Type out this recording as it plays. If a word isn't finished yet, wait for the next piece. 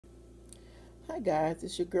Hi guys,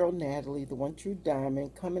 it's your girl Natalie, the one true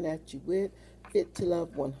diamond, coming at you with Fit to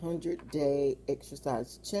Love 100 Day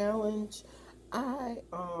Exercise Challenge. I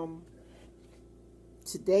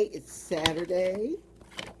Today is Saturday.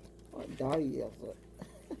 Oh, Dolly yells up.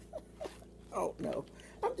 Oh no,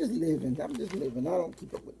 I'm just living. I'm just living. I don't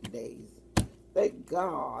keep up with the days. Thank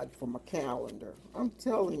God for my calendar. I'm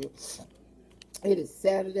telling you, it is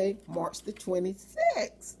Saturday, March the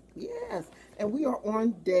 26th. Yes. And we are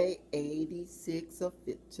on day 86 of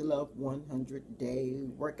Fit to Love 100 Day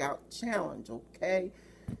Workout Challenge. Okay.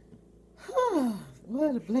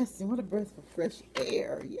 What a blessing. What a breath of fresh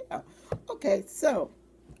air. Yeah. Okay. So,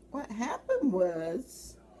 what happened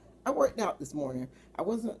was I worked out this morning. I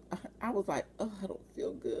was like, oh, I don't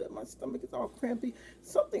feel good. My stomach is all crampy.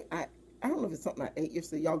 I don't know if it's something I ate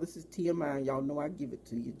yesterday. Y'all, this is TMI. Y'all know I give it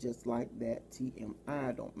to you just like that. TMI.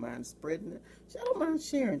 I don't mind spreading it. I don't mind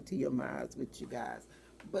sharing TMIs with you guys.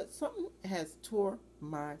 But something has tore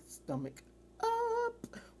my stomach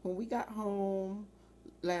up. When we got home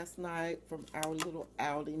last night from our little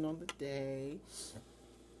outing on the day,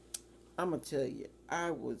 I'm going to tell you,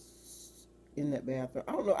 I was in that bathroom.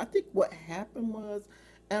 I don't know. I think what happened was,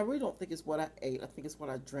 and I really don't think it's what I ate. I think it's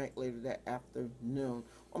what I drank later that afternoon.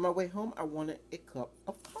 On my way home, I wanted a cup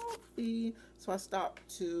of coffee. So I stopped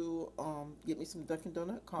to get me some Dunkin'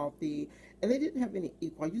 Donut coffee. And they didn't have any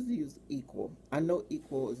Equal. I usually use Equal. I know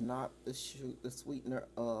Equal is not the sweetener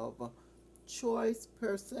of choice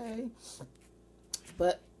per se,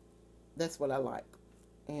 but that's what I like.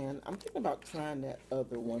 And I'm thinking about trying that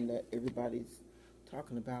other one that everybody's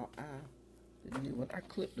talking about. The new one. I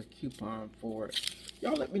clipped the coupon for it.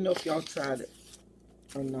 Y'all let me know if y'all tried it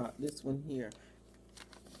or not. This one here.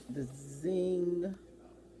 The Zing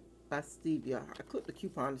by Stevia. I clipped the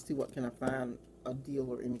coupon to see what can I find a deal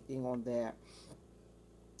or anything on that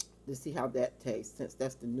to see how that tastes, since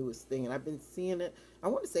that's the newest thing. And I've been seeing it. I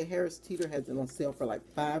want to say Harris Teeter has it on sale for like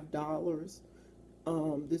 $5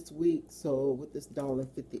 this week. So with this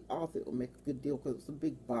 $1.50 off, it will make a good deal because it's a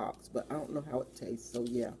big box. But I don't know how it tastes. So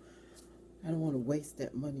yeah, I don't want to waste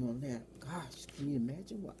that money on that. Gosh, can you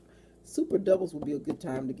imagine what? Super doubles would be a good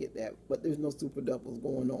time to get that, but there's no super doubles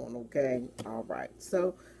going on, okay? All right.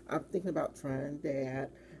 So I'm thinking about trying that.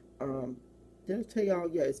 Did I tell y'all?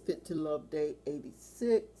 Yeah, it's Fit to Love Day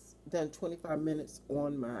 86. Done 25 minutes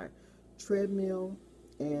on my treadmill,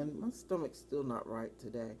 and my stomach's still not right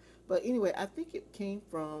today. But anyway, I think it came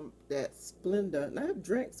from that Splenda. And I have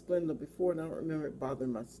drank Splenda before, and I don't remember it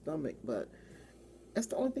bothering my stomach, but that's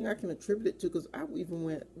the only thing I can attribute it to, because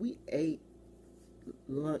we ate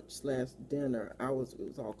lunch slash dinner. It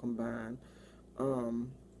was all combined.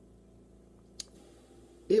 Um,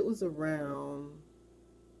 it was around,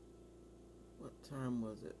 what time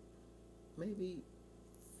was it? Maybe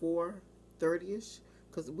 4:30ish,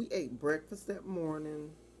 because we ate breakfast that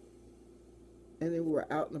morning, and then we were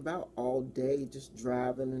out and about all day, just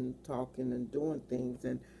driving and talking and doing things,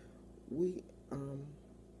 and we,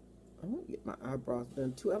 I want to get my eyebrows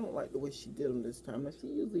done too. I don't like the way she did them this time. Now, she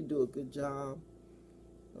usually do a good job,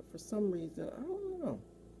 but for some reason, I don't know.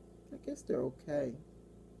 I guess they're okay.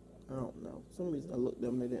 I don't know. For some reason I looked at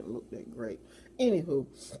them, they didn't look that great. Anywho,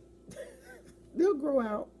 they'll grow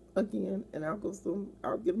out again, and I'll get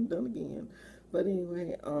them done again. But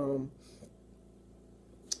anyway,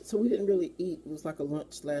 so we didn't really eat. It was like a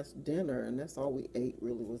lunch slash dinner, and that's all we ate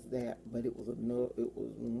really was that. But it was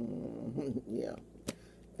yeah.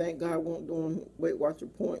 Thank God I won't doing Weight Watcher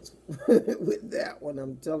points with that one.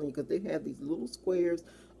 I'm telling you, because they had these little squares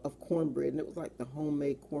of cornbread, and it was like the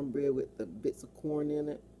homemade cornbread with the bits of corn in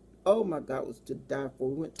it. Oh my God, it was to die for.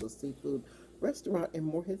 We went to a seafood restaurant in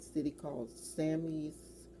Morehead City called Sammy's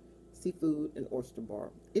Seafood and Oyster Bar.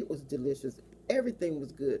 It was delicious. Everything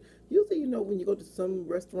was good. Usually, when you go to some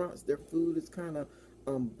restaurants, their food is kind of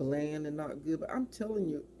bland and not good. But I'm telling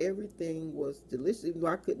you, everything was delicious. Even though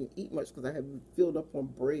I couldn't eat much because I had filled up on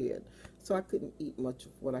bread, so I couldn't eat much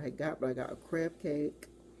of what I had got. But I got a crab cake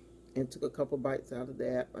and took a couple bites out of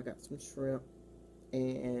that. I got some shrimp,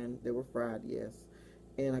 and they were fried, yes.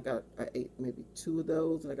 And I ate maybe two of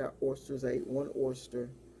those, and I got oysters. I ate one oyster,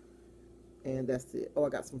 and that's it. Oh, I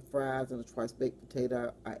got some fries and a twice baked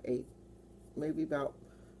potato. I ate maybe about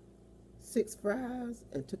 6 fries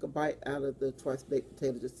and took a bite out of the twice baked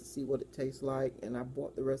potato just to see what it tastes like, and I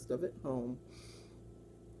brought the rest of it home.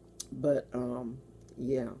 But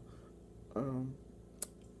yeah, um,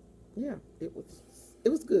 yeah, it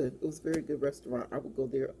was good. It was a very good restaurant. I would go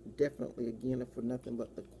there definitely again, if for nothing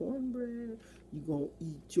but the cornbread. You gonna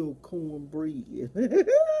eat your cornbread?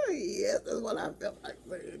 Yes, that's what I felt like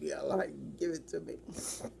saying. Yeah, like give it to me.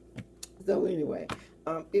 So anyway,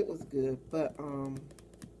 it was good, but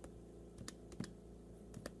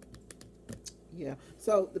yeah.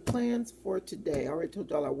 So the plans for today, I already told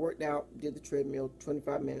y'all I worked out, did the treadmill,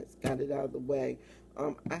 25 minutes, got it out of the way.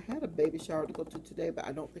 I had a baby shower to go to today, but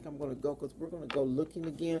I don't think I'm going to go because we're going to go looking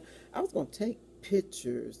again. I was going to take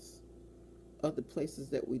pictures of the places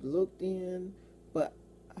that we looked in, but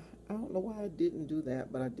I don't know why I didn't do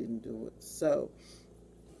that, but I didn't do it. So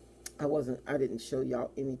I didn't show y'all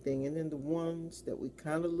anything. And then the ones that we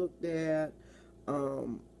kind of looked at,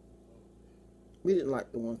 um, we didn't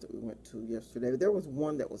like the ones that we went to yesterday. There was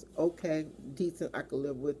one that was okay, decent. I could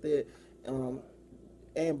live with it. Um,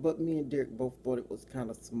 but me and Derek both thought it was kind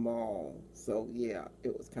of small. So yeah,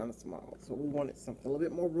 it was kind of small. So we wanted something a little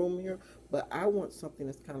bit more roomier. But I want something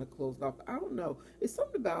that's kind of closed off. I don't know. It's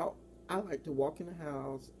something about I like to walk in the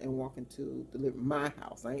house and walk into my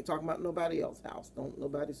house. I ain't talking about nobody else's house. Don't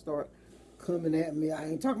nobody start coming at me. I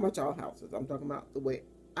ain't talking about y'all houses. I'm talking about the way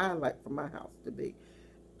I like for my house to be.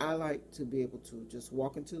 I like to be able to just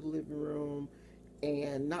walk into the living room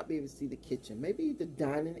and not be able to see the kitchen. Maybe the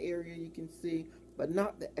dining area you can see, but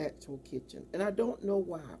not the actual kitchen. And I don't know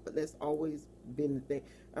why, but that's always been the thing.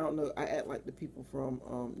 I don't know. I act like the people from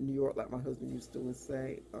New York, like my husband used to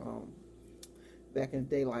say back in the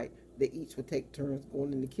day, like they each would take turns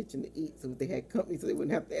going in the kitchen to eat, so if they had company, so they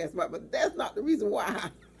wouldn't have to ask about. But that's not the reason why.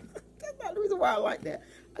 That's not the reason why I like that.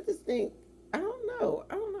 I just think I don't know.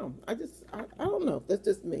 I don't know. I don't know. That's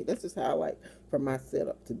just me. That's just how I like for my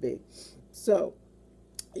setup to be. So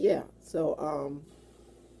yeah. So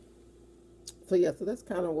that's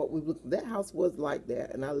kind of what we looked. That house was like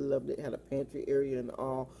that, and I loved it. It had a pantry area and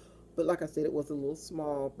all, but like I said, it was a little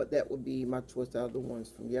small. But that would be my choice out of the ones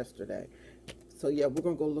from yesterday. So yeah, we're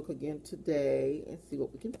gonna go look again today and see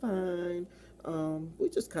what we can find. We're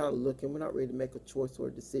just kind of looking. We're not ready to make a choice or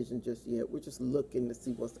a decision just yet. We're just looking to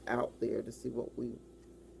see what's out there, to see what we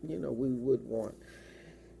would want.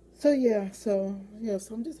 So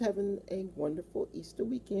I'm just having a wonderful Easter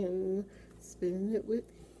weekend, spending it with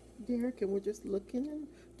Derek, and we're just looking and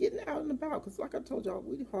getting out and about. Cause like I told y'all,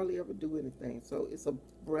 we hardly ever do anything. So it's a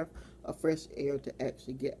breath of fresh air to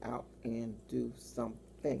actually get out and do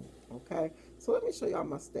something. Okay. So let me show y'all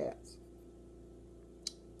my stats.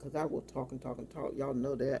 Cause I will talk and talk and talk. Y'all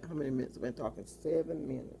know that. How many minutes I've been talking? 7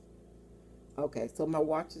 minutes. Okay, so my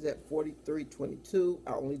watch is at 43:22.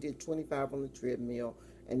 I only did 25 on the treadmill,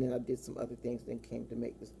 and then I did some other things, then came to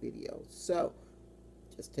make this video. So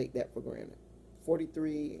just take that for granted.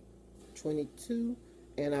 43:22,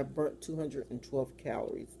 and I burnt 212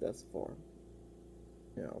 calories thus far.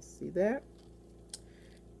 Now see that?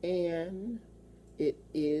 And it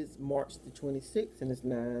is March the 26th, and it's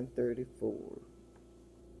 9:34.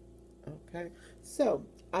 Okay, so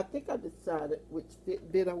I think I decided which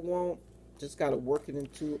Fitbit I want. Just got to work it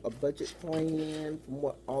into a budget plan from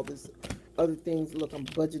what all this other things. Look, I'm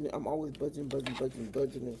budgeting. I'm always budgeting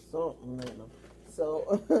something, man.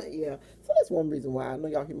 So yeah, so that's one reason why I know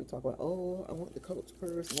y'all hear me talk about. Oh, I want the Coach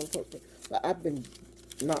purse. I want the Coach purse. But I've been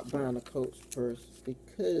not buying a Coach purse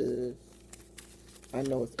because I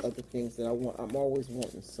know it's other things that I want. I'm always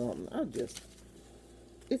wanting something.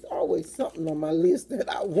 It's always something on my list that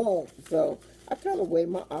I want. So I kind of weigh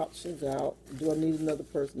my options out. Do I need another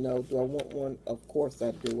purse? No. Do I want one? Of course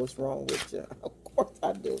I do. What's wrong with you? Of course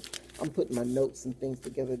I do. I'm putting my notes and things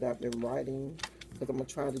together that I've been writing because I'm going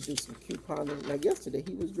to try to do some couponing. Now, yesterday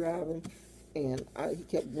he was driving and he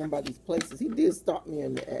kept going by these places. He did stop me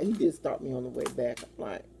on the way back. I'm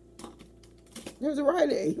like, there's a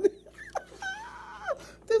Rite Aid.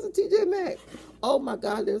 There's a TJ Maxx. Oh my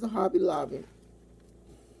God, there's a Hobby Lobby.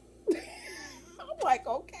 I'm like,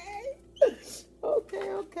 okay.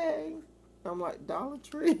 I'm like, Dollar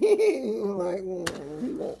Tree. I'm like,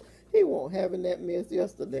 he won't having that mess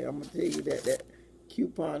yesterday. I'm gonna tell you that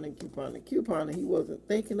couponing. He wasn't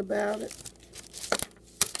thinking about it.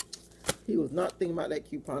 He was not thinking about that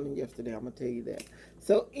couponing yesterday. I'm gonna tell you that.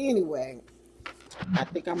 So anyway, I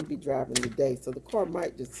think I'm gonna be driving today, so the car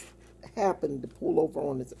might just happen to pull over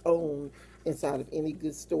on its own inside of any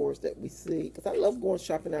good stores that we see. Because I love going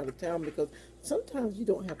shopping out of town because sometimes you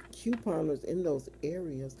don't have couponers in those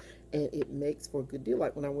areas, and it makes for a good deal.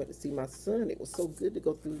 Like when I went to see my son, it was so good to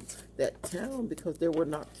go through that town because there were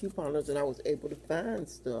not couponers, and I was able to find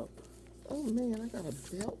stuff. Oh man, I got a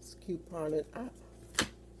belts coupon, and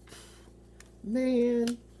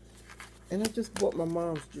I just bought my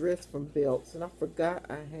mom's dress from Belts, and I forgot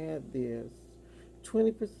I had this.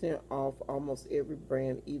 20% off almost every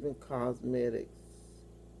brand, even cosmetics.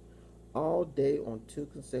 All day on 2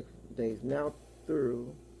 consecutive days, now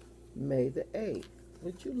through May the 8th.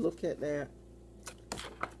 Would you look at that?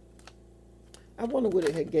 I wonder what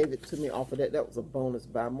it had gave it to me off of that. That was a bonus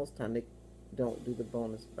buy. Most time they don't do the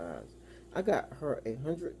bonus buys. I got her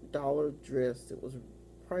 $100 dress. It was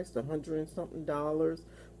priced $100 and something dollars,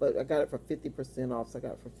 but I got it for 50% off, so I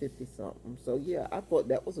got it for 50 something. So yeah, I thought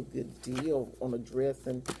that was a good deal on a dress,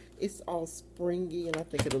 and it's all springy, and I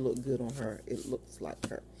think it'll look good on her. It looks like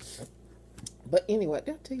her. But anyway,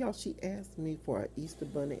 did I tell y'all she asked me for an Easter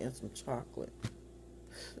bunny and some chocolate?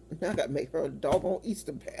 Now I gotta make her a doggone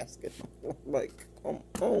Easter basket. I'm like, come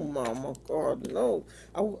on, Mama. God, no.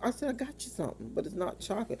 I said, I got you something, but it's not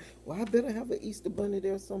chocolate. Well, I better have an Easter bunny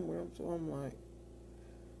there somewhere. So I'm like,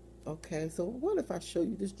 okay, so what if I show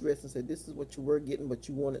you this dress and say, this is what you were getting, but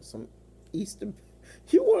you wanted some Easter.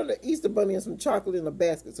 You wanted an Easter bunny and some chocolate in a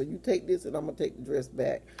basket. So you take this and I'm going to take the dress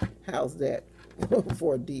back. How's that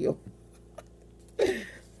for a deal?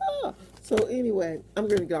 So anyway, I'm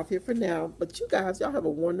going to get off here for now. But you guys, y'all have a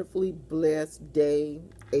wonderfully blessed day.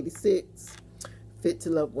 86 Fit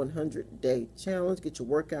to Love 100 day challenge. Get your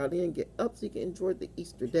workout in. Get up so you can enjoy the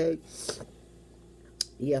Easter day.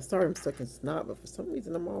 Yeah, sorry I'm sucking snot, but for some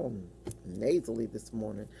reason I'm all nasally this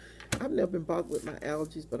morning. I've never been bothered with my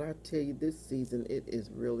allergies, but I tell you, this season it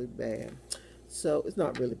is really bad. So it's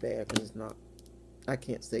not really bad because it's not. I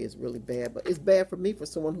can't say it's really bad, but it's bad for me, for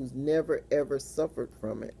someone who's never ever suffered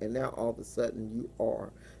from it, and now all of a sudden you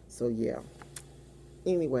are. So yeah.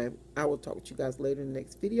 Anyway, I will talk to you guys later in the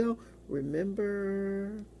next video.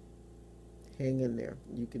 Remember, hang in there.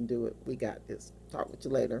 You can do it. We got this. Talk with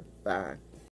you later. Bye.